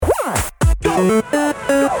Online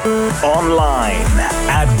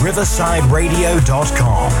at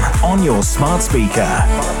riversideradio.com on your smart speaker.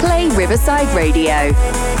 Play Riverside Radio.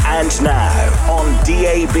 And now on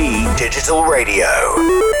DAB Digital Radio.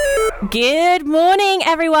 Good morning,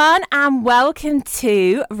 everyone, and welcome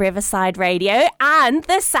to Riverside Radio and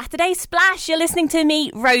the Saturday Splash. You're listening to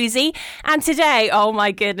me, Rosie, and today, oh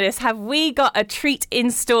my goodness, have we got a treat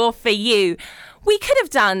in store for you. We could have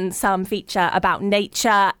done some feature about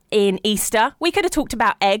nature in Easter. We could have talked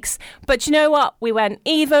about eggs, but you know what? We went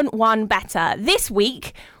even one better. This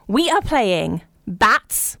week, we are playing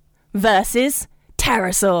bats versus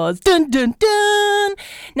pterosaurs. Dun, dun, dun.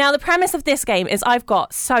 Now, the premise of this game is I've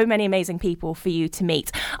got so many amazing people for you to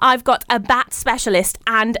meet. I've got a bat specialist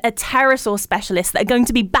and a pterosaur specialist that are going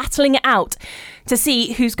to be battling it out to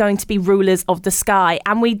see who's going to be rulers of the sky.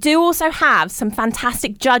 And we do also have some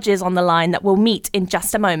fantastic judges on the line that we'll meet in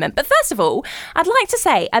just a moment. But first of all, I'd like to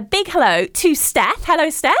say a big hello to Steph.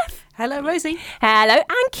 Hello, Steph. Hello, Rosie. Hello,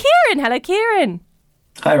 and Kieran. Hello, Kieran.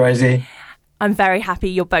 Hi, Rosie. I'm very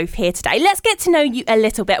happy you're both here today. Let's get to know you a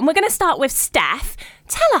little bit. And we're going to start with Steph.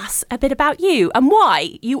 Tell us a bit about you and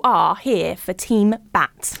why you are here for Team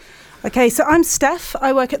Bat. Okay, so I'm Steph.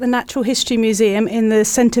 I work at the Natural History Museum in the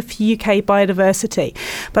Centre for UK Biodiversity.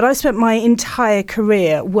 But I've spent my entire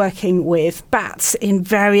career working with bats in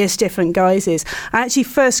various different guises. I actually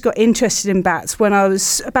first got interested in bats when I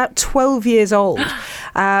was about 12 years old.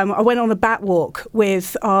 I went on a bat walk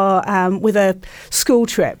with a school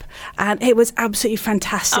trip, and it was absolutely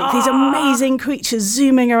fantastic. These amazing creatures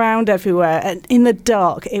zooming around everywhere, and in the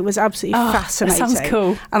dark, it was absolutely fascinating. That sounds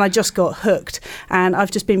cool. And I just got hooked, and I've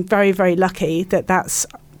just been very, very lucky that that's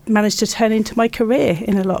managed to turn into my career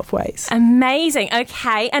in a lot of ways. Amazing.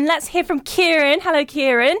 Okay, and let's hear from Kieran. Hello,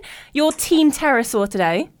 Kieran. You're Team Pterosaur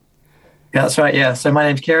today. Yeah, that's right, yeah. So my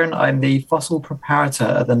name's Kieran. I'm the fossil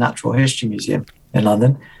preparator at the Natural History Museum in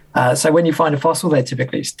London. So when you find a fossil, they're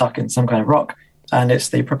typically stuck in some kind of rock, and it's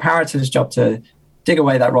the preparator's job to dig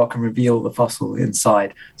away that rock and reveal the fossil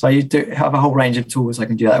inside. So I do have a whole range of tools I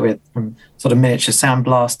can do that with, from sort of miniature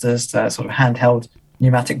sandblasters to sort of handheld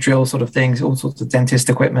pneumatic drill sort of things, all sorts of dentist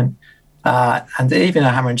equipment, and even a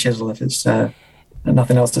hammer and chisel if it's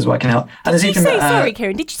nothing else is working out. And did you say, sorry,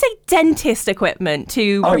 Kieran, did you say dentist equipment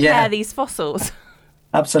to prepare these fossils?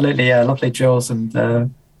 Absolutely, yeah. Lovely drills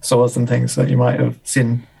and saws and things that you might have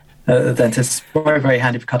seen at the dentist. Very, very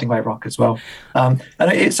handy for cutting away rock as well. And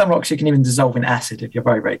some rocks you can even dissolve in acid if you're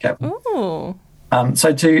very, very careful. Ooh.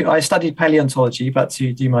 I studied paleontology, but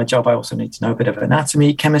to do my job, I also need to know a bit of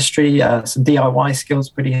anatomy, chemistry, some DIY skills,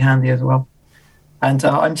 pretty handy as well. And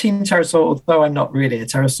I'm Team Pterosaur, although I'm not really a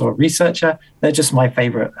pterosaur researcher. They're just my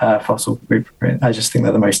favourite fossil group. I just think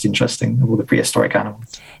they're the most interesting of all the prehistoric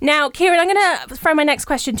animals. Now, Kieran, I'm going to throw my next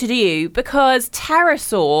question to you, because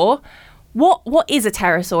pterosaur, what is a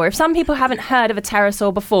pterosaur? If some people haven't heard of a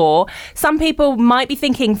pterosaur before, some people might be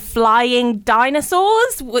thinking flying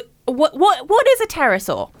dinosaurs. What is a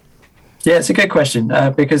pterosaur? Yeah, it's a good question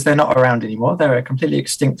because they're not around anymore. They're a completely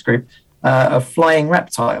extinct group of flying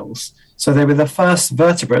reptiles. So they were the first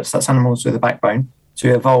vertebrates, that's animals with a backbone,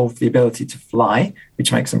 to evolve the ability to fly,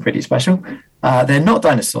 which makes them pretty special. They're not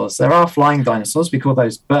dinosaurs. There are flying dinosaurs. We call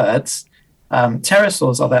those birds.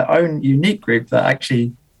 Pterosaurs are their own unique group that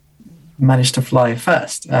actually managed to fly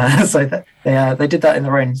first. So they did that in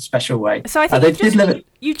their own special way. So I think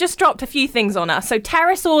you've just dropped a few things on us. So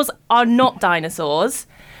pterosaurs are not dinosaurs,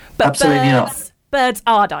 but absolutely birds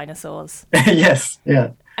are dinosaurs. Yes,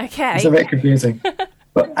 yeah. Okay. It's a bit confusing.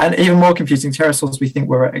 And even more confusing, pterosaurs we think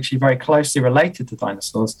were actually very closely related to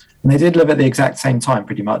dinosaurs. And they did live at the exact same time,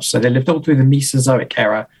 pretty much. So they lived all through the Mesozoic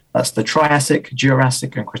era. That's the Triassic,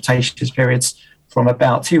 Jurassic, and Cretaceous periods, from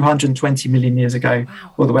about 220 million years ago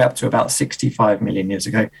all the way up to about 65 million years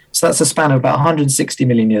ago. So that's a span of about 160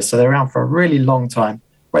 million years. So they're around for a really long time.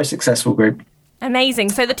 Very successful group. Amazing.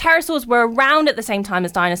 So the pterosaurs were around at the same time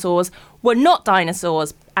as dinosaurs, were not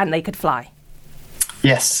dinosaurs, and they could fly.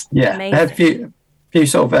 Yes, yeah. Amazing. They had a few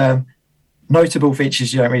sort of notable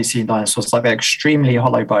features you don't really see in dinosaurs, like they're extremely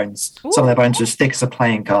hollow bones. Ooh. Some of their bones are as thick as a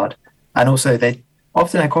playing card. And also they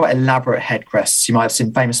often have quite elaborate head crests. You might have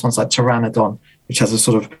seen famous ones like Pteranodon, which has a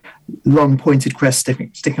sort of long pointed crest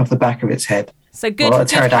sticking off the back of its head. So good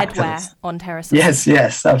headwear on pterosaurs.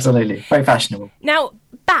 Yes, absolutely. Very fashionable. Now,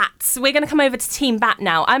 bats. We're going to come over to Team Bat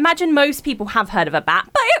now. I imagine most people have heard of a bat,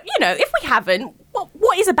 but, if we haven't,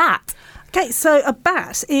 what is a bat? Okay, so a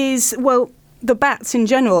bat is, the bats in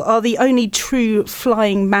general are the only true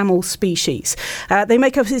flying mammal species. They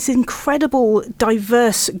make up this incredible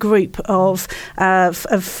diverse group of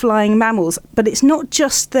flying mammals, but it's not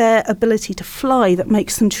just their ability to fly that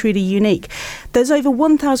makes them truly unique. There's over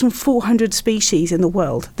 1,400 species in the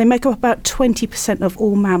world. They make up about 20% of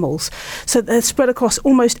all mammals. So they're spread across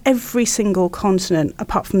almost every single continent,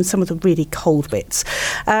 apart from some of the really cold bits.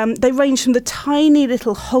 They range from the tiny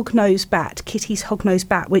little hognose bat, Kitty's hognose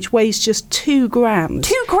bat, which weighs just 2 grams.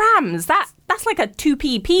 2 grams? That's like a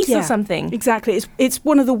 2p piece or something. Exactly. It's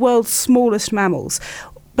one of the world's smallest mammals.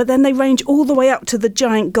 But then they range all the way up to the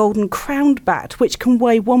giant golden crowned bat, which can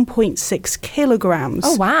weigh 1.6 kilograms.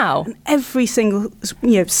 Oh, wow. And every single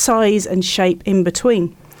size and shape in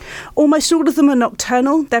between. Almost all of them are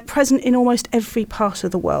nocturnal. They're present in almost every part of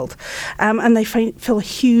the world, and they fill a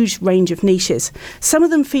huge range of niches. Some of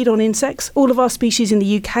them feed on insects. All of our species in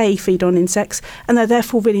the UK feed on insects, and they're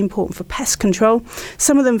therefore really important for pest control.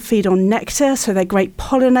 Some of them feed on nectar, so they're great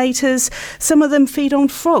pollinators. Some of them feed on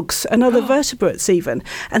frogs and other vertebrates even,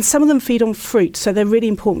 and some of them feed on fruit, so they're really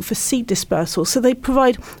important for seed dispersal. So they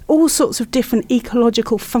provide all sorts of different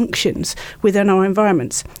ecological functions within our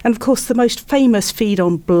environments. And of course, the most famous feed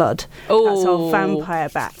on blood. That's our vampire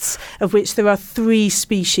bats, of which there are 3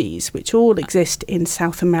 species, which all exist in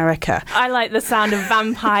South America. I like the sound of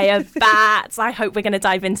vampire bats. I hope we're going to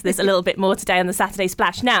dive into this a little bit more today on the Saturday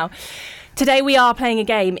Splash. Now, today we are playing a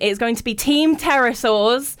game. It's going to be Team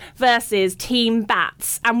Pterosaurs versus Team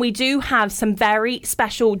Bats. And we do have some very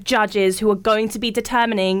special judges who are going to be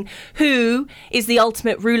determining who is the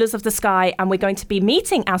ultimate rulers of the sky. And we're going to be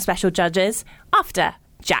meeting our special judges after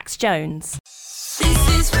Jax Jones.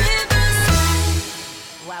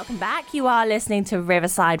 Welcome back. You are listening to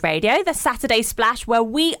Riverside Radio, the Saturday Splash, where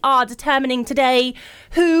we are determining today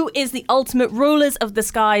who is the ultimate rulers of the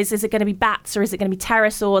skies. Is it going to be bats or is it going to be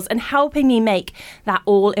pterosaurs? And helping me make that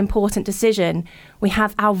all-important decision, we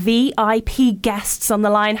have our VIP guests on the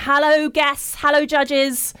line. Hello, guests. Hello,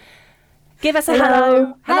 judges. Give us a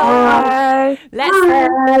hello. Hello.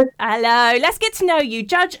 Hello. Let's get to know you.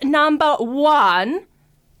 Judge number 1,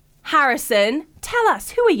 Harrison. Tell us,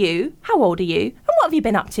 who are you, how old are you, and what have you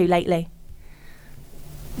been up to lately?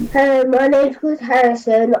 My name's Chris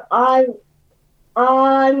Harrison. I'm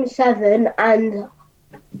 7 and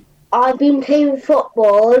I've been playing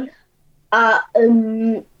football at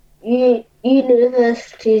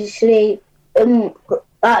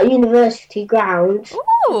university ground.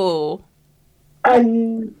 Ooh.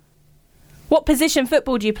 What position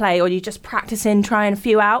football do you play, or are you just practicing, trying a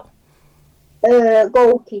few out?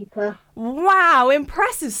 Goalkeeper. Wow,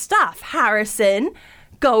 impressive stuff, Harrison.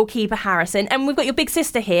 Goalkeeper Harrison. And we've got your big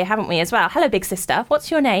sister here, haven't we, as well? Hello, big sister.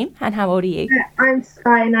 What's your name and how old are you? I'm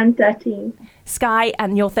Skye and I'm 13. Skye,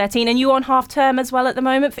 and you're 13. And you on half term as well at the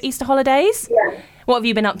moment for Easter holidays? Yeah. What have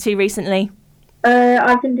you been up to recently?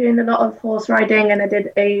 I've been doing a lot of horse riding and I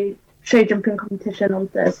did a show jumping competition on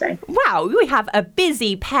Thursday. Wow, we have a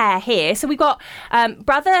busy pair here. So we've got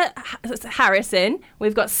brother Harrison,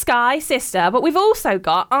 we've got Skye, sister, but we've also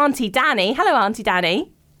got Auntie Danii. Hello, Auntie Danii.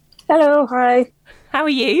 Hello, hi. How are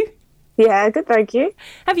you? Yeah, good, thank you.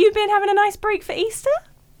 Have you been having a nice break for Easter?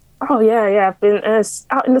 Oh, yeah, I've been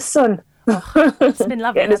out in the sun. It's been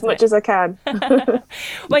lovely. Getting as much as I can.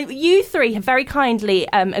 Well, you 3 have very kindly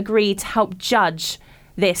agreed to help judge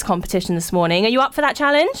this competition this morning. Are you up for that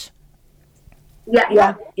challenge?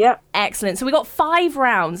 Yeah. Excellent. So we got 5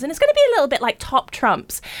 rounds, and it's going to be a little bit like top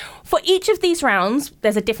trumps. For each of these rounds,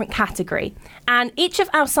 there's a different category. And each of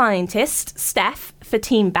our scientists, Steph for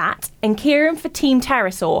Team Bat and Kieran for Team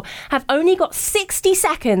Pterosaur, have only got 60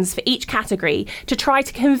 seconds for each category to try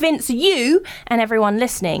to convince you and everyone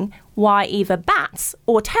listening why either bats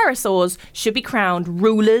or pterosaurs should be crowned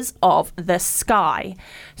rulers of the sky.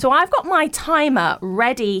 So I've got my timer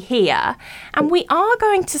ready here, and we are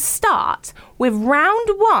going to start with round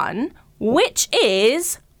 1, which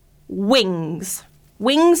is wings.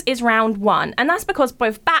 Wings is round 1, and that's because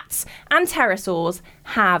both bats and pterosaurs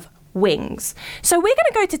have wings. So we're going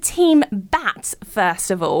to go to Team Bat first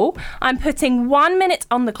of all. I'm putting 1 minute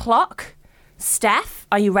on the clock. Steph,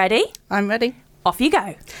 are you ready? I'm ready. Off you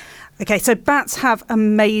go. Okay, so bats have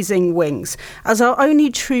amazing wings. As our only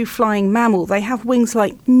true flying mammal, they have wings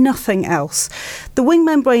like nothing else. The wing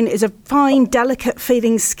membrane is a fine, delicate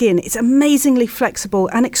feeling skin. It's amazingly flexible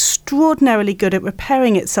and extraordinarily good at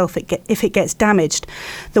repairing itself if it gets damaged.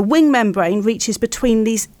 The wing membrane reaches between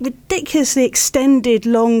these ridiculously extended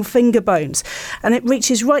long finger bones, and it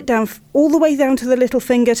reaches right down, all the way down to the little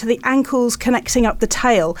finger, to the ankles connecting up the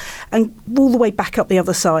tail, and all the way back up the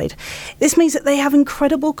other side. This means that they have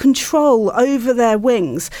incredible control control over their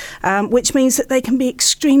wings, which means that they can be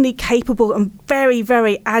extremely capable and very,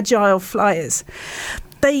 very agile flyers.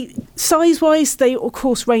 Size-wise, they of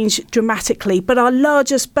course range dramatically, but our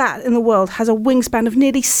largest bat in the world has a wingspan of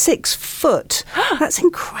nearly 6 foot. That's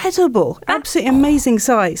incredible. Absolutely amazing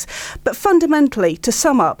size. But fundamentally, to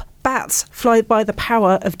sum up, bats fly by the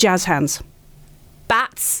power of jazz hands.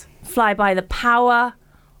 Bats fly by the power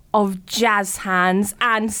of jazz hands.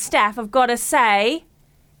 And Steph, I've got to say,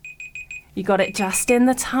 you got it just in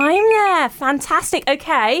the time there. Fantastic.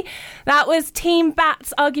 Okay, that was Team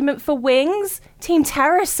Bat's argument for wings. Team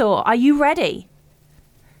Pterosaur, are you ready?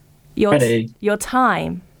 Ready. Your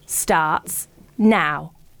time starts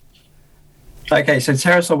now. Okay, so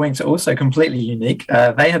pterosaur wings are also completely unique.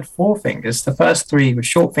 They had 4 fingers. The first 3 were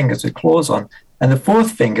short fingers with claws on, and the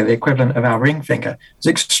 4th finger, the equivalent of our ring finger, was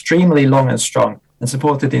extremely long and strong and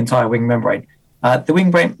supported the entire wing membrane. The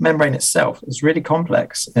wing membrane itself is really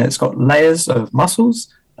complex, and it's got layers of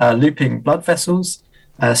muscles, looping blood vessels,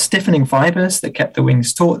 stiffening fibers that kept the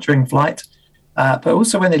wings taut during flight. But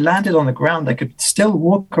also when they landed on the ground, they could still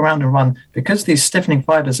walk around and run because these stiffening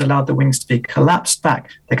fibers allowed the wings to be collapsed back.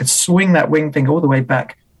 They could swing that wing finger all the way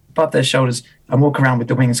back above their shoulders and walk around with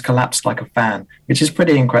the wings collapsed like a fan, which is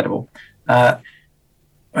pretty incredible.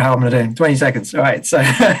 How am I doing? 20 seconds. All right. So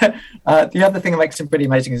the other thing that makes them pretty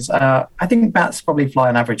amazing is I think bats probably fly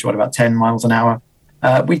on average, about 10 miles an hour.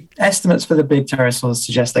 Estimates for the big pterosaurs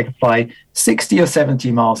suggest they can fly 60 or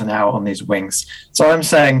 70 miles an hour on these wings. So I'm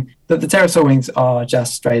saying that the pterosaur wings are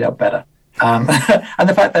just straight up better. And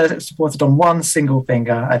the fact that it's supported on one single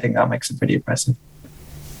finger, I think that makes it pretty impressive.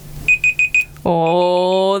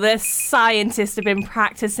 Oh, the scientists have been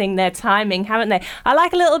practicing their timing, haven't they? I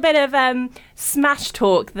like a little bit of smash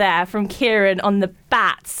talk there from Kieran on the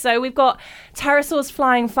bats. So we've got pterosaurs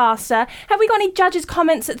flying faster. Have we got any judges'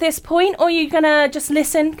 comments at this point, or are you going to just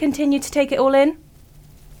listen, continue to take it all in?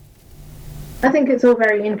 I think it's all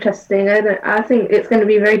very interesting. I think it's going to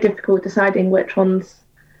be very difficult deciding which ones,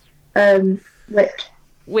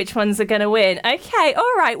 which ones are going to win. Okay,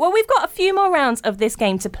 all right. Well, we've got a few more rounds of this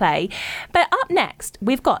game to play. But up next,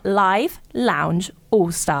 we've got Live Lounge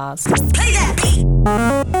All-Stars. Play that!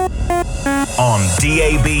 On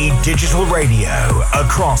DAB Digital Radio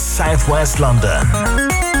across Southwest London,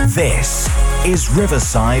 this is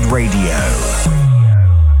Riverside Radio.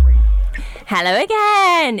 Hello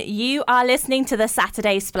again. You are listening to the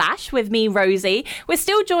Saturday Splash with me, Rosie. We're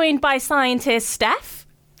still joined by scientist Steph.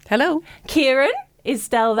 Hello. Kieran is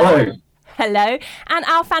still there. Hello. And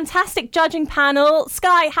our fantastic judging panel,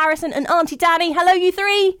 Skye, Harrison and Auntie Danii. Hello, you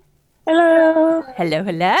three. Hello. Hello,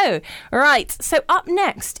 hello. Right, so up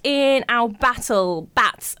next in our battle,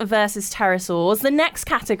 bats versus pterosaurs, the next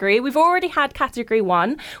category, we've already had category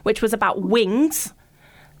 1, which was about wings.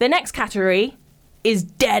 The next category is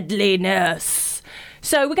deadliness.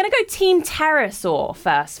 So we're going to go Team Pterosaur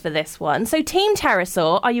first for this one. So Team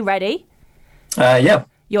Pterosaur, are you ready? Yeah.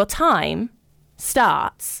 Your time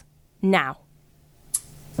starts now.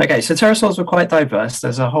 Okay, so pterosaurs were quite diverse.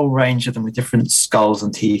 There's a whole range of them with different skulls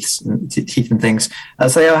and teeth and things.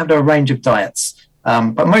 So they have a range of diets,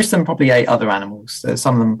 but most of them probably ate other animals.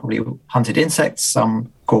 Some of them probably hunted insects,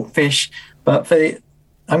 some caught fish. But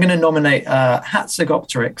I'm going to nominate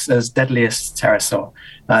Hatzegopteryx as deadliest pterosaur.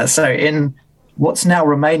 So in what's now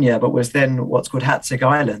Romania, but was then what's called Hatzeg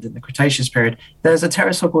Island in the Cretaceous period, there's a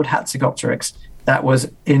pterosaur called Hatzegopteryx that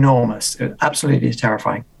was enormous. It was absolutely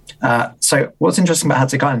terrifying. So what's interesting about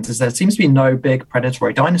Hatzeg Island is there seems to be no big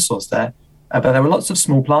predatory dinosaurs there, but there were lots of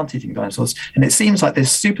small plant-eating dinosaurs. And it seems like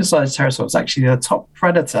this supersized pterosaur was actually the top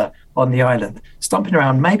predator on the island, stomping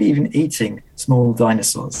around, maybe even eating small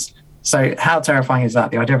dinosaurs. So how terrifying is that?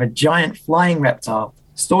 The idea of a giant flying reptile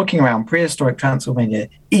stalking around prehistoric Transylvania,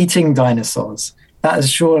 eating dinosaurs. That is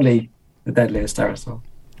surely the deadliest pterosaur.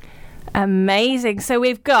 Amazing. So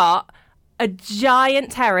we've got a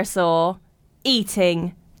giant pterosaur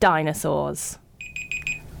eating dinosaurs.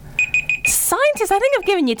 Scientists, I think I've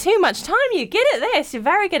given you too much time. You're good at this. You're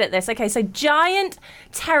very good at this. Okay, so giant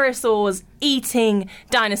pterosaurs eating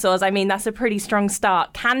dinosaurs. I mean, that's a pretty strong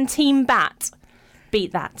start. Can Team Bat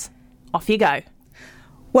beat that? Off you go.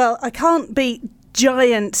 Well, I can't beat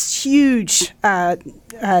giant, huge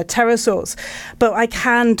pterosaurs, but I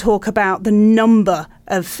can talk about the number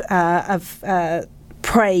of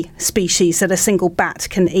prey species that a single bat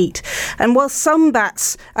can eat. And while some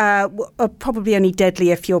bats are probably only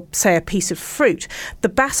deadly if you're, say, a piece of fruit, the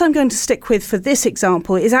bat I'm going to stick with for this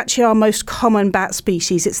example is actually our most common bat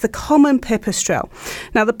species. It's the common pipistrelle.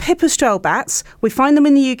 Now, the pipistrelle bats, we find them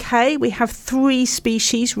in the UK. We have 3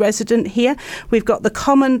 species resident here. We've got the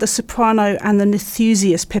common, the soprano, and the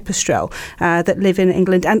Nethusius pipistrelle that live in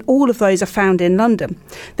England, and all of those are found in London.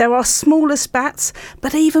 There are smallest bats,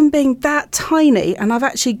 but even being that tiny, and I've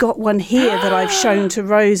actually got one here that I've shown to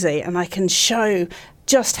Rosie, and I can show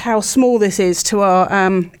just how small this is to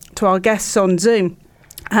our guests on Zoom.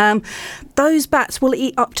 Those bats will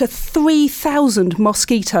eat up to 3,000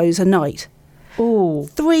 mosquitoes a night. Oh,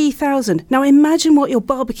 3,000. Now imagine what your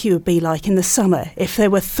barbecue would be like in the summer if there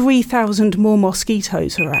were 3,000 more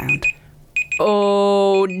mosquitoes around.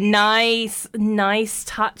 Oh, nice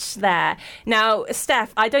touch there. Now,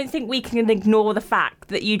 Steph, I don't think we can ignore the fact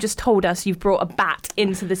that you just told us you've brought a bat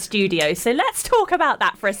into the studio. So let's talk about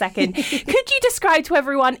that for a second. Could you describe to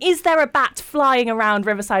everyone, is there a bat flying around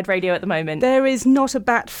Riverside Radio at the moment? There is not a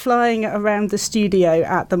bat flying around the studio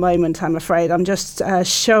at the moment, I'm afraid. I'm just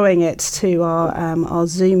showing it to our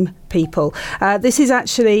Zoom people. This is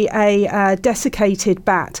actually a desiccated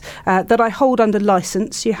bat that I hold under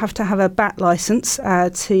licence. You have to have a bat licence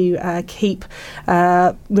to keep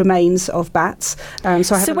remains of bats.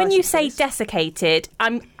 So when you say desiccated,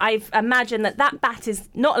 I've imagined that bat is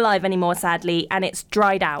not alive anymore, sadly, and it's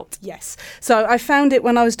dried out. Yes. So I found it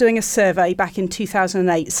when I was doing a survey back in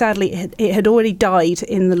 2008. Sadly, it had already died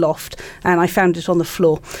in the loft, and I found it on the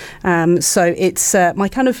floor. So it's my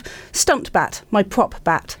kind of stunt bat, my prop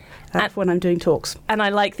bat. When I'm doing talks. And I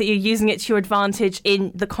like that you're using it to your advantage in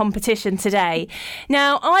the competition today.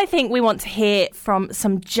 Now, I think we want to hear from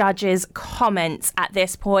some judges' comments at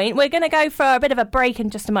this point. We're going to go for a bit of a break in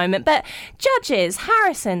just a moment. But judges,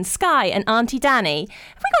 Harrison, Skye and Auntie Danii,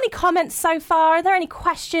 have we got any comments so far? Are there any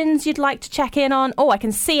questions you'd like to check in on? Oh, I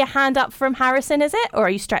can see a hand up from Harrison, is it? Or are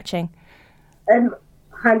you stretching?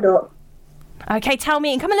 Hand up. Okay, tell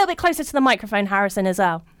me. And come a little bit closer to the microphone, Harrison, as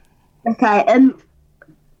well. Okay,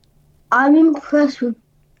 I'm impressed with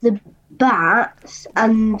the bats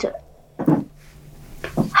and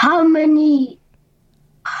how many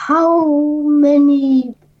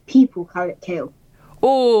people can it kill?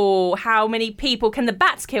 Oh, how many people can the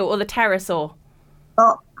bats kill or the pterosaur?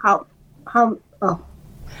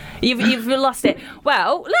 You've lost it.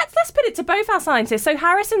 Well, let's put it to both our scientists. So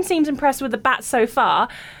Harrison seems impressed with the bats so far.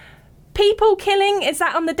 People killing, is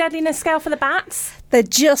that on the deadliness scale for the bats? They're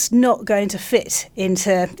just not going to fit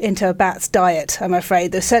into a bat's diet, I'm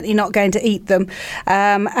afraid. They're certainly not going to eat them.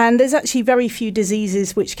 And there's actually very few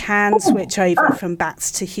diseases which can switch over from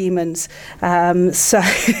bats to humans. So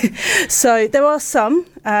there are some.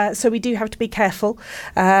 So we do have to be careful.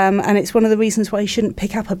 And it's one of the reasons why you shouldn't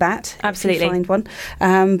pick up a bat. Absolutely. If you find one.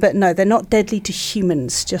 But no, they're not deadly to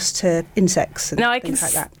humans, just to insects and things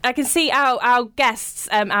like that. I can see our guests,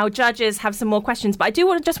 our judges have some more questions, but I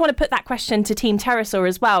do just want to put that question to Team Pterosaur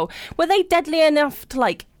as well. Were they deadly enough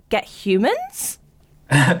to get humans?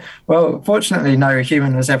 Well, fortunately, no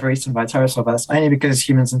human was ever eaten by pterosaur bats, only because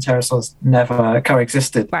humans and pterosaurs never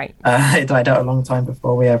coexisted. Right. It died out a long time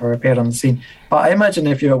before we ever appeared on the scene. But I imagine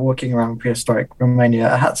if you were walking around prehistoric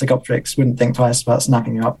Romania, a Hatzegopteryx wouldn't think twice about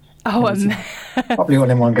snapping you up. Oh, probably all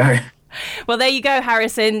in one go. Well, there you go,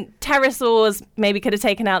 Harrison. Pterosaurs maybe could have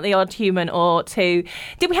taken out the odd human or two.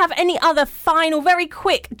 Did we have any other final, very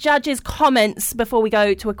quick judges' comments before we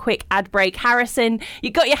go to a quick ad break? Harrison,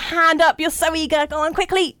 you got your hand up. You're so eager. Go on,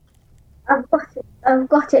 quickly. I've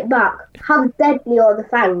got it back. How deadly are the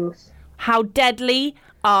fangs? How deadly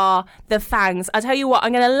are the fangs? I'll tell you what,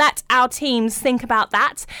 I'm going to let our teams think about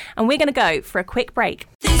that, and we're going to go for a quick break.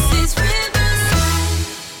 This is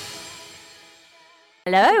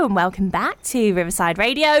Hello and welcome back to Riverside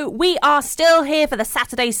Radio. We are still here for the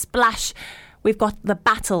Saturday Splash. We've got the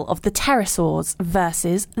battle of the pterosaurs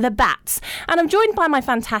versus the bats. And I'm joined by my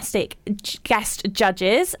fantastic guest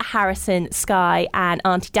judges, Harrison, Skye and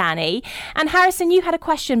Auntie Danii. And Harrison, you had a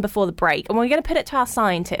question before the break and we're going to put it to our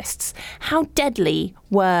scientists. How deadly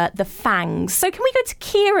were the fangs? So can we go to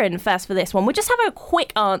Kieran first for this one? We'll just have a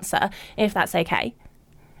quick answer, if that's okay.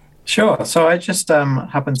 Sure. So I just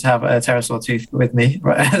happen to have a pterosaur tooth with me.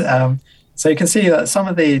 So you can see that some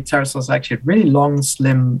of the pterosaurs actually had really long,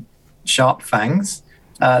 slim, sharp fangs,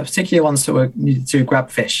 particularly ones that were needed to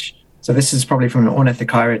grab fish. So this is probably from an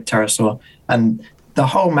ornithocheirid pterosaur. And the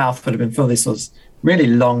whole mouth would have been filled with these really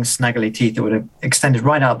long, snaggly teeth that would have extended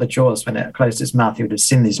right out the jaws. When it closed its mouth, you would have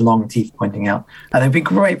seen these long teeth pointing out. And they'd be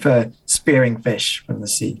great for spearing fish from the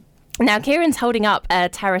sea. Now, Kieran's holding up a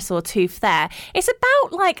pterosaur tooth there. It's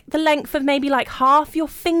about like the length of maybe like half your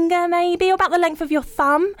finger, maybe, or about the length of your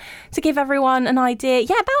thumb, to give everyone an idea.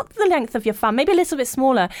 Yeah, about the length of your thumb, maybe a little bit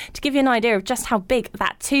smaller, to give you an idea of just how big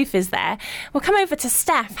that tooth is there. We'll come over to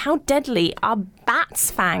Steph. How deadly are bats'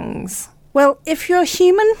 fangs? Well, if you're a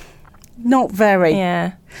human, not very.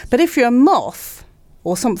 Yeah. But if you're a moth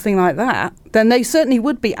or something like that, then they certainly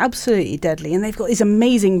would be absolutely deadly. And they've got these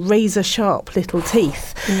amazing razor-sharp little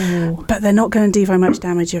teeth. Ooh. But they're not going to do very much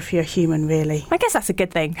damage if you're a human, really. I guess that's a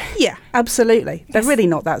good thing. Yeah, absolutely. They're really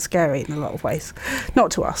not that scary in a lot of ways. Not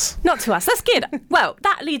to us. Not to us. That's good. Well,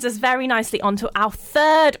 that leads us very nicely onto our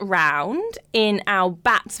third round in our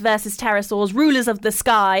bats versus pterosaurs, rulers of the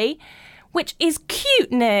sky, which is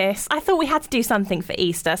cuteness. I thought we had to do something for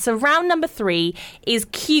Easter. So round number 3 is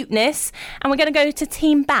cuteness. And we're going to go to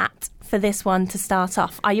Team Bat for this one to start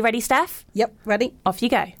off. Are you ready, Steph? Yep, ready? Off you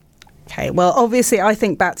go. Okay, well, obviously, I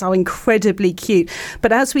think bats are incredibly cute.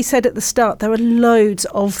 But as we said at the start, there are loads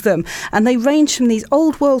of them. And they range from these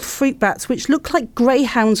old world fruit bats, which look like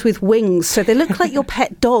greyhounds with wings. So they look like your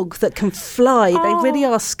pet dog that can fly. They really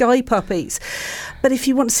are Skye puppies. But if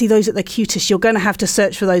you want to see those at their cutest, you're going to have to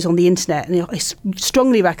search for those on the internet. And I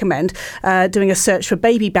strongly recommend doing a search for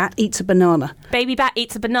baby bat eats a banana. Baby bat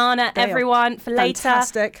eats a banana, everyone, for later.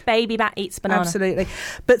 Fantastic. Baby bat eats banana. Absolutely.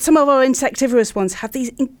 But some of our insectivorous ones have these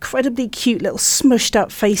incredibly cute little smushed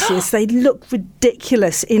up faces. They look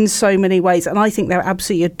ridiculous in so many ways, and I think they're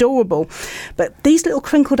absolutely adorable. But these little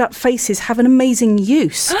crinkled up faces have an amazing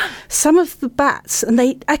use. Some of the bats, and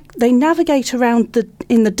they navigate around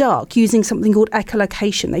in the dark using something called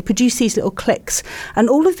echolocation. They produce these little clicks, and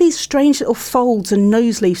all of these strange little folds and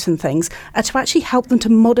nose leaves and things are to actually help them to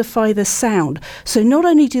modify the sound. So not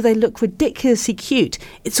only do they look ridiculously cute,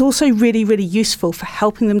 it's also really, really useful for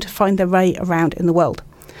helping them to find their way around in the world.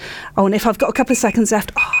 Oh, and if I've got a couple of seconds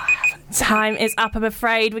left, I haven't. Time is up, I'm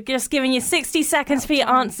afraid. We're just giving you 60 seconds for your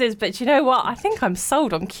answers, but you know what? I think I'm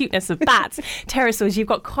sold on cuteness of bats. Pterosaurs, you've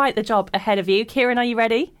got quite the job ahead of you. Kieran, are you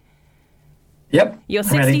ready? Yep. Your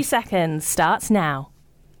 60 seconds starts now.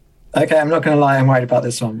 Okay, I'm not going to lie, I'm worried about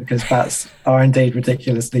this one because bats are indeed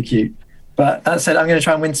ridiculously cute. But that said, I'm going to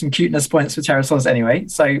try and win some cuteness points for pterosaurs anyway.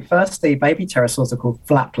 So firstly, baby pterosaurs are called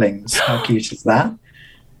flaplings. How cute is that?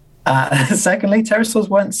 Secondly, pterosaurs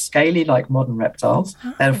weren't scaly like modern reptiles.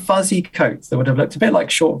 They had fuzzy coats that would have looked a bit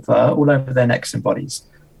like short fur all over their necks and bodies.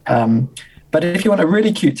 But if you want a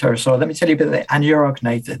really cute pterosaur, let me tell you about the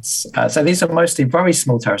anurognathids. So these are mostly very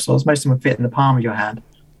small pterosaurs. Most of them would fit in the palm of your hand.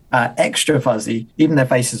 Extra fuzzy, even their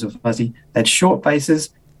faces were fuzzy. They had short faces,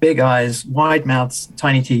 big eyes, wide mouths,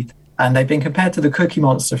 tiny teeth. And they've been compared to the Cookie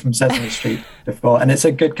Monster from Sesame Street before. And it's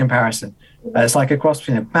a good comparison. It's like a cross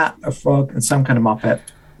between a bat, a frog, and some kind of muppet.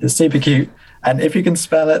 It's super cute. And if you can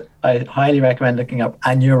spell it, I highly recommend looking up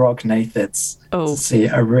anurognathids to see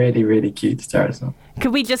a really, really cute pterosaur.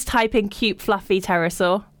 Could we just type in cute, fluffy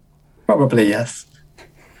pterosaur? Probably, yes.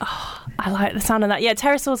 Oh, I like the sound of that. Yeah,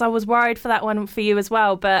 pterosaurs, I was worried for that one for you as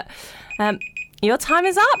well. But your time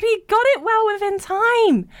is up. You got it well within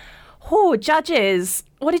time. Oh, judges,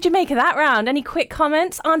 what did you make of that round? Any quick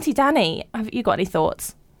comments? Auntie Danii, have you got any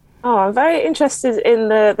thoughts? Oh, I'm very interested in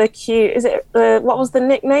the cute. Is it what was the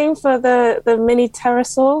nickname for the mini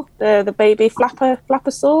pterosaur? The baby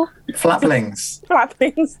flappersaur? Flaplings.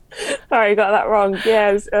 Flaplings. Sorry, got that wrong.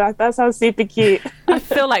 Yes, that sounds super cute. I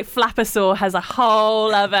feel like flappersaur has a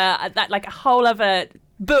whole other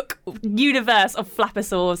book universe of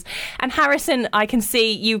flappersaurs. And Harrison, I can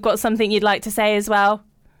see you've got something you'd like to say as well.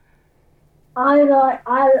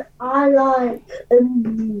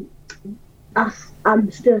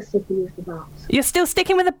 I'm still sticking with the bats. You're still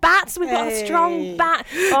sticking with the bats? We've got a strong bat.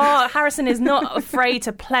 Oh, Harrison is not afraid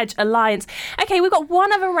to pledge alliance. Okay, we've got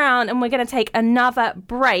one other round and we're going to take another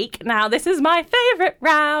break. Now, this is my favourite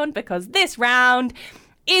round because this round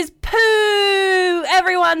is poo.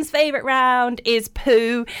 Everyone's favourite round is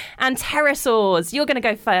poo and pterosaurs. You're going to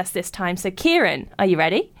go first this time. So, Kieran, are you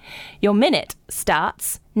ready? Your minute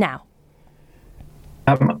starts now.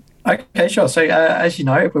 Okay, sure. So as you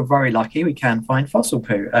know, if we're very lucky, we can find fossil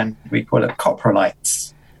poo, and we call it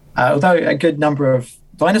coprolites. Although a good number of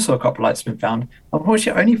dinosaur coprolites have been found,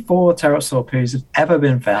 unfortunately only 4 pterosaur poos have ever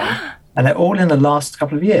been found, and they're all in the last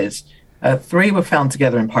couple of years. 3 were found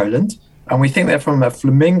together in Poland, and we think they're from a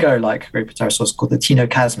flamingo-like group of pterosaurs called the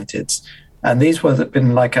ctenocasmatids. And these were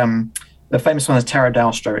been like the famous one is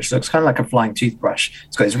Pterodalstra, which looks kind of like a flying toothbrush.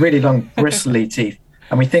 It's got these really long, bristly teeth.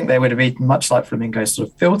 And we think they would have eaten, much like flamingos, sort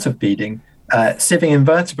of filter feeding, sieving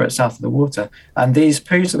invertebrates out of the water. And these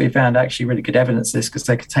poos that we found are actually really good evidence of this because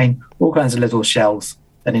they contain all kinds of little shells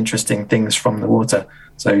and interesting things from the water.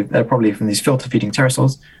 So they're probably from these filter feeding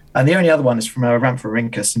pterosaurs. And the only other one is from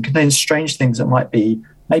Rhamphorhynchus and contains strange things that might be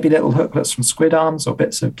maybe little hooklets from squid arms or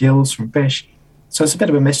bits of gills from fish. So it's a bit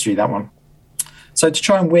of a mystery, that one. So to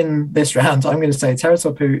try and win this round, I'm going to say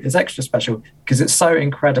pterosaur poo is extra special because it's so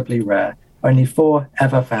incredibly rare. Only 4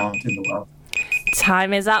 ever found in the world.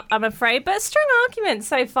 Time is up, I'm afraid, but a strong argument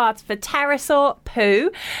so far for pterosaur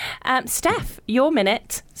poo. Steph, your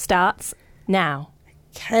minute starts now.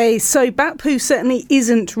 Okay, so bat poo certainly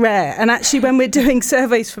isn't rare. And actually, when we're doing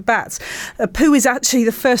surveys for bats, poo is actually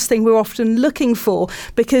the first thing we're often looking for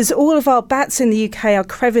because all of our bats in the UK are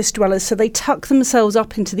crevice dwellers, so they tuck themselves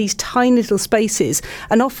up into these tiny little spaces.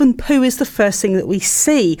 And often poo is the first thing that we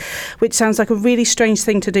see, which sounds like a really strange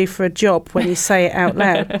thing to do for a job when you say it out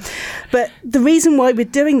loud. But the reason why we're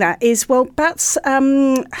doing that is, well, bats,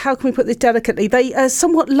 how can we put this delicately? They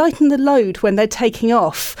somewhat lighten the load when they're taking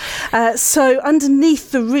off. So underneath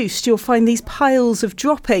the roost you'll find these piles of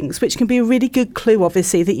droppings, which can be a really good clue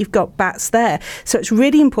obviously that you've got bats there, so it's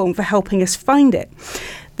really important for helping us find it.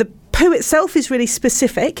 The poo itself is really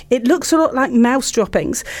specific. It looks a lot like mouse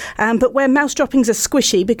droppings, but where mouse droppings are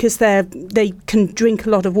squishy because they can drink a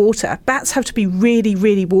lot of water, bats have to be really,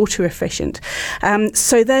 really water efficient.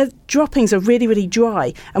 So their droppings are really, really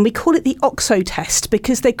dry, and we call it the OXO test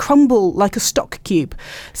because they crumble like a stock cube.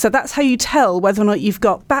 So that's how you tell whether or not you've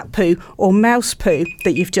got bat poo or mouse poo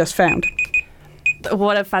that you've just found.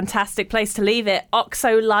 What a fantastic place to leave it.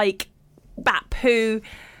 OXO-like bat poo.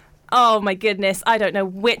 Oh my goodness, I don't know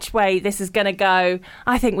which way this is going to go.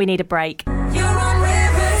 I think we need a break.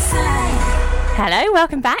 Hello,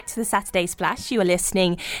 welcome back to the Saturday Splash. You are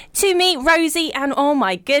listening to me, Rosie, and oh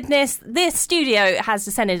my goodness, this studio has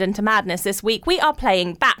descended into madness this week. We are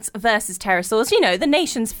playing Bats versus Pterosaurs, you know, the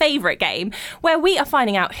nation's favourite game, where we are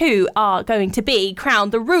finding out who are going to be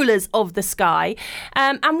crowned the rulers of the sky.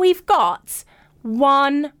 And we've got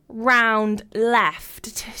one round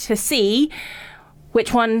left to see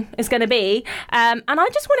which one is going to be. And I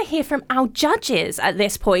just want to hear from our judges at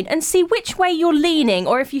this point and see which way you're leaning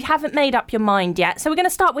or if you haven't made up your mind yet. So we're going to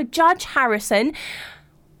start with Judge Harrison.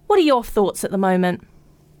 What are your thoughts at the moment?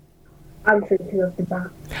 I'm thinking of the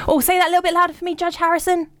bat. Oh, say that a little bit louder for me, Judge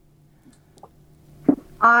Harrison.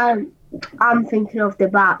 I'm thinking of the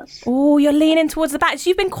bats. Oh, you're leaning towards the bats.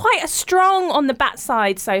 You've been quite strong on the bat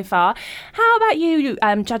side so far. How about you,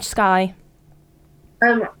 Judge Skye?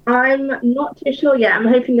 I'm not too sure yet. I'm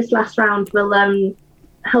hoping this last round will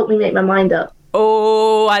help me make my mind up.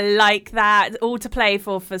 Oh, I like that. All to play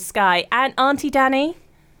for Skye. And Auntie Danii?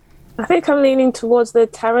 I think I'm leaning towards the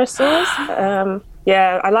pterosaurs.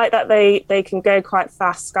 Yeah, I like that they can go quite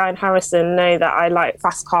fast. Skye and Harrison know that I like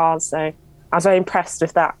fast cars, so I was very impressed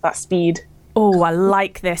with that speed. Oh, I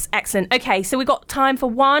like this. Excellent. Okay, so we've got time for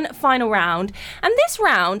one final round. And this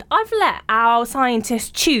round, I've let our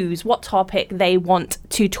scientists choose what topic they want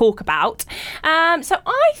to talk about. So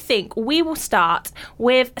I think we will start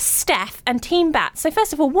with Steph and Team Bat. So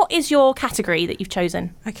first of all, what is your category that you've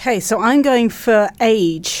chosen? Okay, so I'm going for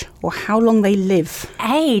age, or how long they live.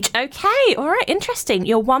 Age. Okay, all right, interesting.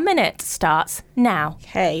 Your 1 minute starts now.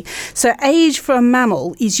 Okay, so age for a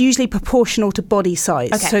mammal is usually proportional to body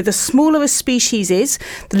size. Okay. So the smaller a species is,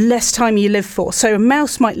 the less time you live for. So a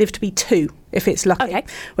mouse might live to be 2 if it's lucky, Okay.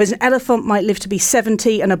 whereas an elephant might live to be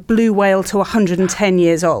 70 and a blue whale to 110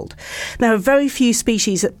 years old. There are very few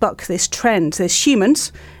species that buck this trend. There's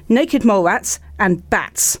humans, naked mole rats and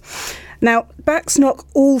bats. Now, bats knock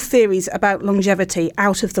all theories about longevity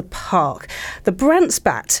out of the park. The Brandt's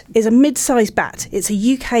bat is a mid-sized bat. It's a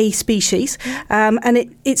UK species,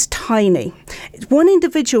 and it's tiny. One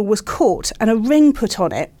individual was caught and a ring put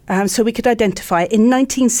on it so we could identify it in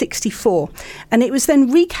 1964. And it was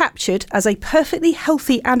then recaptured as a perfectly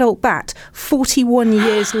healthy adult bat 41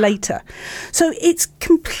 years later. So it's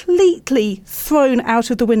completely thrown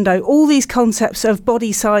out of the window, all these concepts of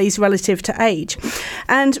body size relative to age.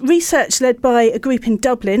 And research led by a group in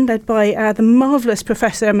Dublin, led by the marvellous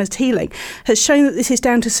Professor Emma Teeling, has shown that this is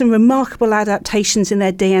down to some remarkable adaptations in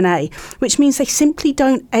their DNA, which means they simply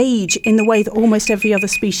don't age in the way that almost every other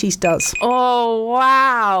species does. Oh,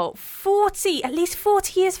 wow. At least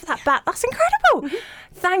 40 years for that bat. That's incredible. Mm-hmm.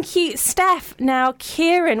 Thank you, Steph. Now,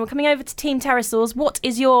 Kieran, we're coming over to Team Pterosaurs. What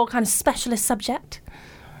is your kind of specialist subject?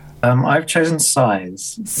 I've chosen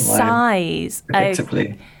size. Size.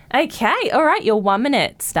 Predictably. Okay, all right. Your 1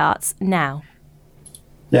 minute starts now.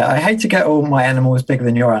 Yeah, I hate to get all my animals bigger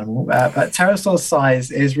than your animal, but pterosaur size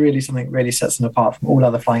is really something that really sets them apart from all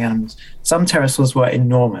other flying animals. Some pterosaurs were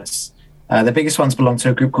enormous. The biggest ones belong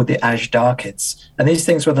to a group called the Ajdarchids, and these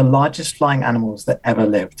things were the largest flying animals that ever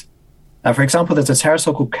lived. For example, there's a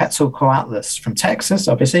pterosaur called Quetzalcoatlus from Texas,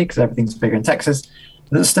 obviously, because everything's bigger in Texas,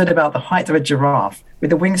 that stood about the height of a giraffe with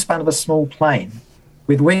the wingspan of a small plane,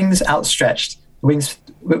 with wings outstretched, wings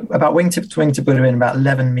about wingtip to wingtip would have been about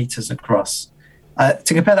 11 meters across.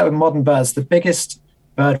 To compare that with modern birds, the biggest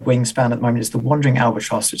bird wingspan at the moment is the wandering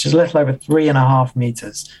albatross, which is a little over 3.5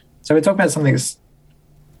 meters. So we're talking about something that's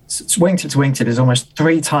wingtip to wingtip is almost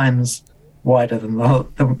 3 times wider than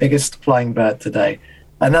the biggest flying bird today.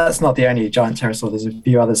 And that's not the only giant pterosaur. There's a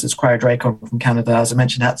few others. There's Cryodracon from Canada. As I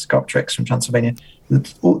mentioned, Hatzcopteryx from Transylvania.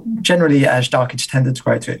 Generally, as dark age tended to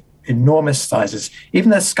grow to enormous sizes.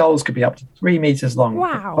 Even their skulls could be up to 3 meters long.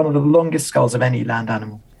 Wow. One of the longest skulls of any land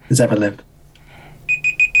animal that's ever lived.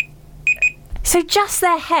 So just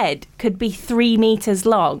their head could be 3 meters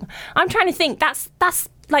long. I'm trying to think, that's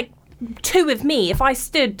like 2 of me. If I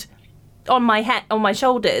stood on my head, on my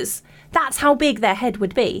shoulders, that's how big their head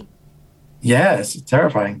would be. Yeah, it's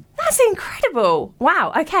terrifying. That's incredible.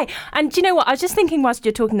 Wow, okay. And do you know what? I was just thinking whilst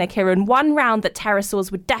you're talking there, Kieran, one round that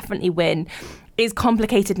pterosaurs would definitely win is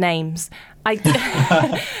complicated names.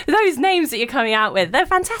 Those names that you're coming out with, they're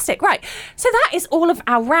fantastic. Right, so that is all of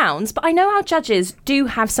our rounds, but I know our judges do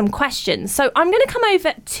have some questions. So I'm going to come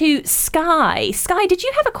over to Skye. Skye, did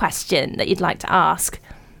you have a question that you'd like to ask?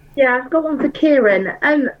 Yeah, I've got one for Kieran.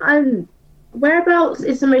 Whereabouts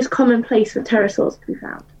is the most common place for pterosaurs to be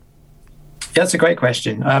found? Yeah, that's a great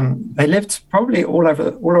question. They lived probably all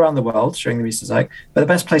around the world during the Mesozoic, but the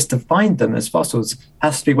best place to find them as fossils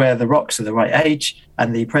has to be where the rocks are the right age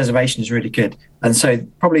and the preservation is really good. And so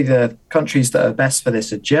probably the countries that are best for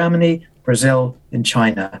this are Germany, Brazil, and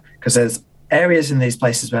China, because there's areas in these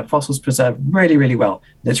places where fossils preserve really, really well.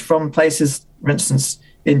 And it's from places, for instance,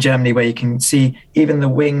 in Germany where you can see even the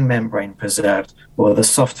wing membrane preserved, or the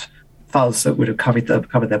soft fuzz that would have covered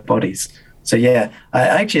their bodies. So yeah,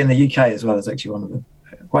 actually in the UK as well, it's actually one of the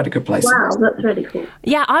quite a good place. Wow, that's really cool.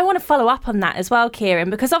 Yeah, I want to follow up on that as well, Kieran,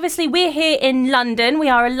 because obviously we're here in London. We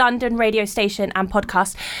are a London radio station and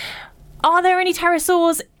podcast. Are there any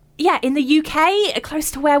pterosaurs, in the UK, close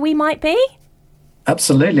to where we might be?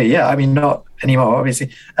 Absolutely, yeah. I mean, not anymore,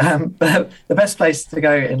 obviously. But the best place to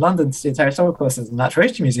go in London to see a pterosaur, of course, is the Natural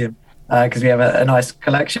History Museum, because we have a nice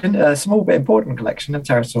collection, a small but important collection of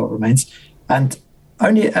pterosaur remains, and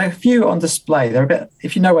only a few on display. They're a bit,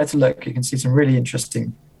 if you know where to look, you can see some really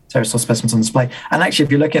interesting pterosaur specimens on display. And actually,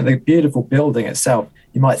 if you're looking at the beautiful building itself,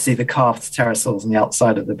 you might see the carved pterosaurs on the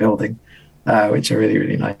outside of the building, which are really,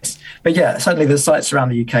 really nice. But yeah, certainly there's sites around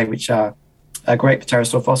the UK which are great for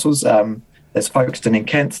pterosaur fossils. There's Folkestone in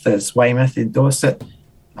Kent, there's Weymouth in Dorset.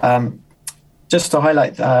 Just to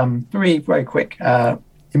highlight 3 very quick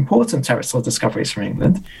important pterosaur discoveries from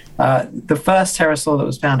England. The first pterosaur that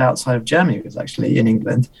was found outside of Germany was actually in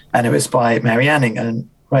England, and it was by Mary Anning. And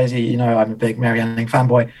Rosie, you know I'm a big Mary Anning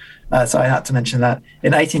fanboy, so I had to mention that.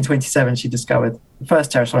 In 1827, she discovered the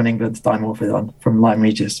first pterosaur in England, Dimorphodon, from Lyme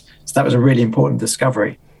Regis. So that was a really important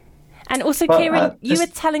discovery. And also, Kieran, you were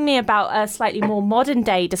telling me about a slightly more modern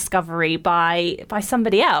day discovery by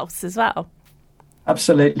somebody else as well.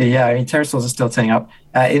 Absolutely, yeah. I mean, pterosaurs are still turning up.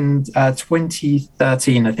 In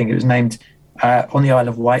 2013, I think it was named on the Isle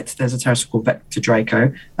of Wight. There's a pterosaur called Vector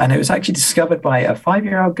Draco, and it was actually discovered by a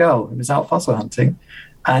 5-year-old girl who was out fossil hunting.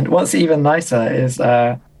 And what's even nicer is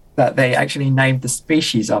that they actually named the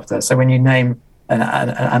species after her. So when you name an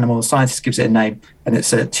animal, the scientist gives it a name, and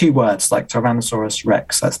it's 2 words like Tyrannosaurus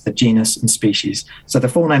rex. That's the genus and species. So the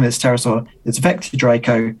full name of this pterosaur is Vector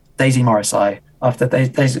Draco Daisy Morrisi, after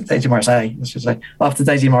Daisy Morris, after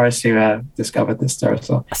Daisy Morris, who discovered this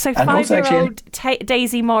pterosaur. So 5-year-old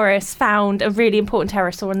Daisy Morris found a really important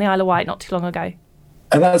pterosaur in the Isle of Wight not too long ago.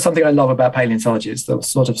 And that's something I love about paleontology. It's the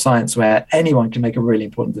sort of science where anyone can make a really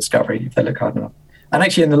important discovery if they look hard enough. And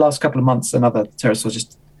actually, in the last couple of months, another pterosaur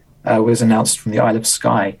just was announced from the Isle of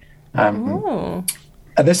Skye. And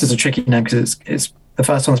this is a tricky name because it's the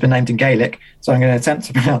first one's been named in Gaelic, so I'm going to attempt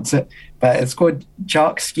to pronounce it. But it's called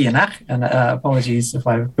Jark Skianach, and apologies if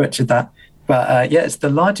I butchered that. But it's the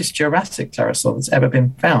largest Jurassic pterosaur that's ever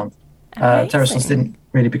been found. Pterosaurs didn't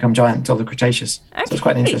really become giant until the Cretaceous, so it's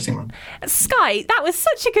quite an interesting one. Skye, that was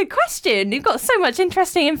such a good question. You've got so much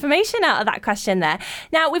interesting information out of that question there.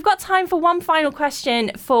 Now, we've got time for one final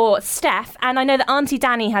question for Steph, and I know that Auntie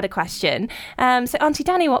Danii had a question. So, Auntie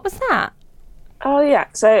Danii, what was that? Oh, yeah.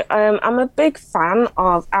 So I'm a big fan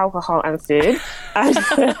of alcohol and food. And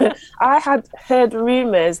I had heard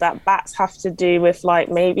rumours that bats have to do with, like,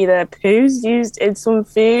 maybe their poos used in some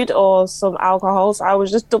food or some alcohol. So I was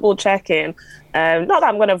just double checking. Not that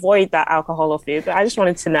I'm going to avoid that alcohol or food, but I just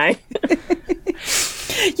wanted to know.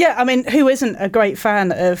 Yeah, I mean, who isn't a great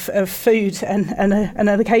fan of food and an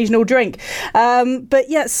occasional drink? But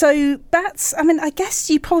yeah, so bats, I mean, I guess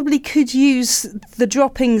you probably could use the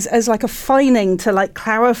droppings as like a fining to like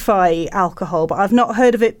clarify alcohol, but I've not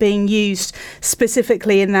heard of it being used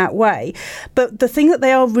specifically in that way. But the thing that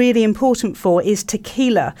they are really important for is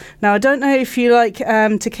tequila. Now, I don't know if you like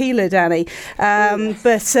tequila, Danii,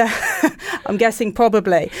 but I'm guessing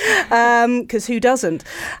probably, because who doesn't?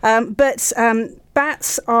 But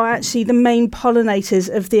bats are actually the main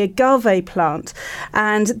pollinators of the agave plant,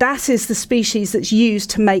 and that is the species that's used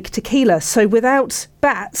to make tequila. So without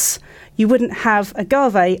bats, you wouldn't have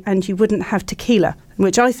agave and you wouldn't have tequila,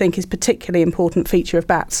 which I think is a particularly important feature of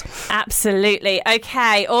bats. Absolutely.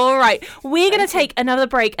 Okay, all right. We're going to take another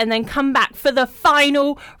break and then come back for the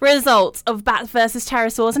final results of bats versus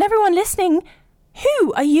pterosaurs. And everyone listening,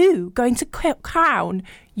 who are you going to crown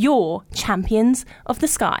your champions of the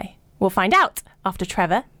sky? We'll find out after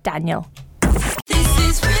Trevor Daniel. This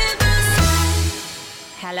is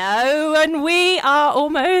Hello, and we are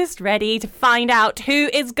almost ready to find out who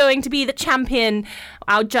is going to be the champion.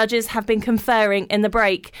 Our judges have been conferring in the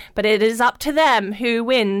break, but it is up to them who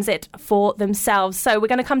wins it for themselves. So we're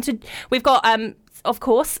going to come to... We've got... Of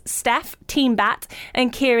course, Steph, Team Bat,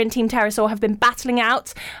 and Kieran, Team Pterosaur, have been battling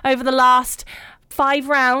out over the last 5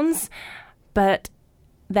 rounds, but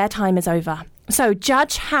their time is over. So,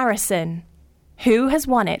 Judge Harrison, who has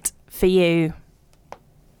won it for you?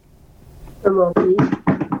 Come on, please.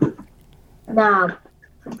 Now,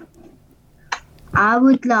 I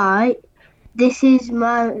would like, this is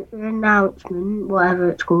my announcement, whatever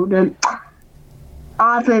it's called,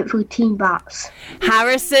 I vote for Team Bats.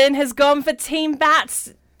 Harrison has gone for Team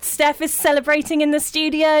Bats. Steph is celebrating in the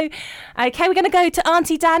studio. Okay, we're going to go to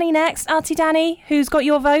Auntie Danii next. Auntie Danii, who's got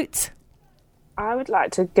your vote? I would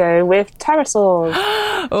like to go with pterosaurs.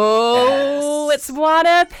 It's one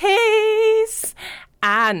apiece.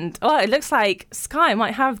 And, it looks like Skye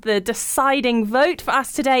might have the deciding vote for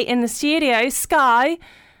us today in the studio. Skye,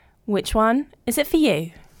 which one is it for you?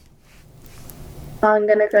 I'm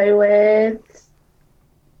going to go with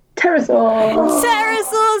Pterosaurs.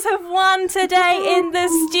 Pterosaurs have won today in the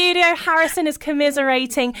studio. Harrison is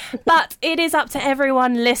commiserating, but it is up to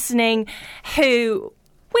everyone listening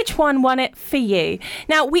which one won it for you.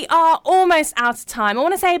 Now, we are almost out of time. I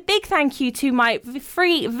want to say a big thank you to my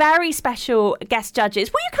 3 very special guest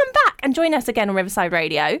judges. Will you come back and join us again on Riverside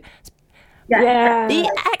Radio? Yeah.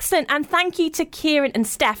 Excellent. And thank you to Kieran and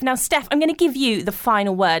Steph. Now, Steph, I'm going to give you the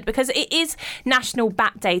final word because it is National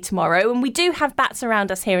Bat Day tomorrow and we do have bats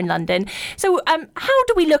around us here in London. So how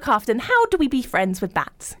do we look after them? How do we be friends with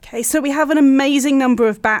bats? Okay, so we have an amazing number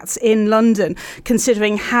of bats in London,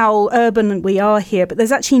 considering how urban we are here. But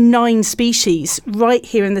there's actually 9 species right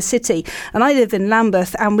here in the city. And I live in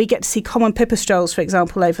Lambeth and we get to see common pipistrelles, for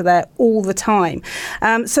example, over there all the time.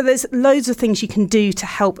 So there's loads of things you can do to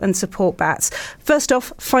help and support bats. First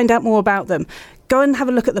off, find out more about them. Go and have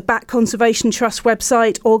a look at the Bat Conservation Trust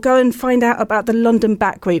website or go and find out about the London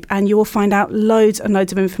Bat Group and you will find out loads and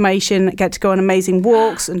loads of information. Get to go on amazing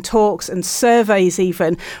walks and talks and surveys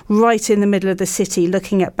even right in the middle of the city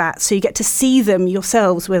looking at bats. So you get to see them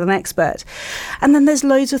yourselves with an expert. And then there's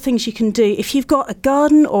loads of things you can do. If you've got a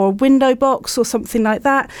garden or a window box or something like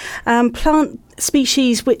that, plant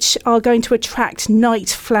species which are going to attract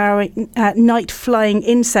night-flying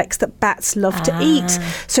insects that bats love to eat.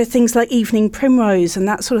 So things like evening primrose and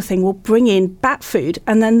that sort of thing will bring in bat food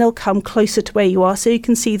and then they'll come closer to where you are so you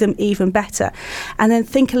can see them even better. And then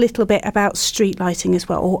think a little bit about street lighting as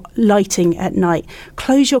well, or lighting at night.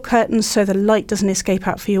 Close your curtains so the light doesn't escape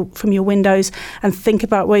out from your windows and think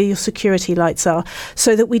about where your security lights are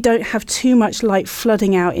so that we don't have too much light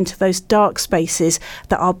flooding out into those dark spaces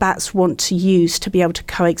that our bats want to use to be able to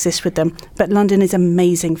coexist with them. But London is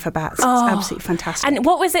amazing for bats. It's absolutely fantastic. And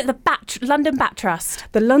what was it? The London Bat Trust?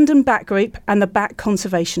 The London Bat Group and the Bat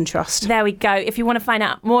Conservation Trust. There we go. If you want to find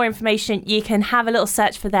out more information, you can have a little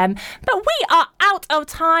search for them. But we are out of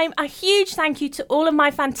time. A huge thank you to all of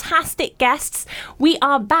my fantastic guests. We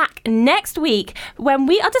are back next week when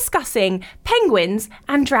we are discussing penguins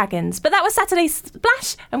and dragons. But that was Saturday's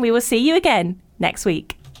Splash, and we will see you again next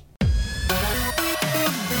week.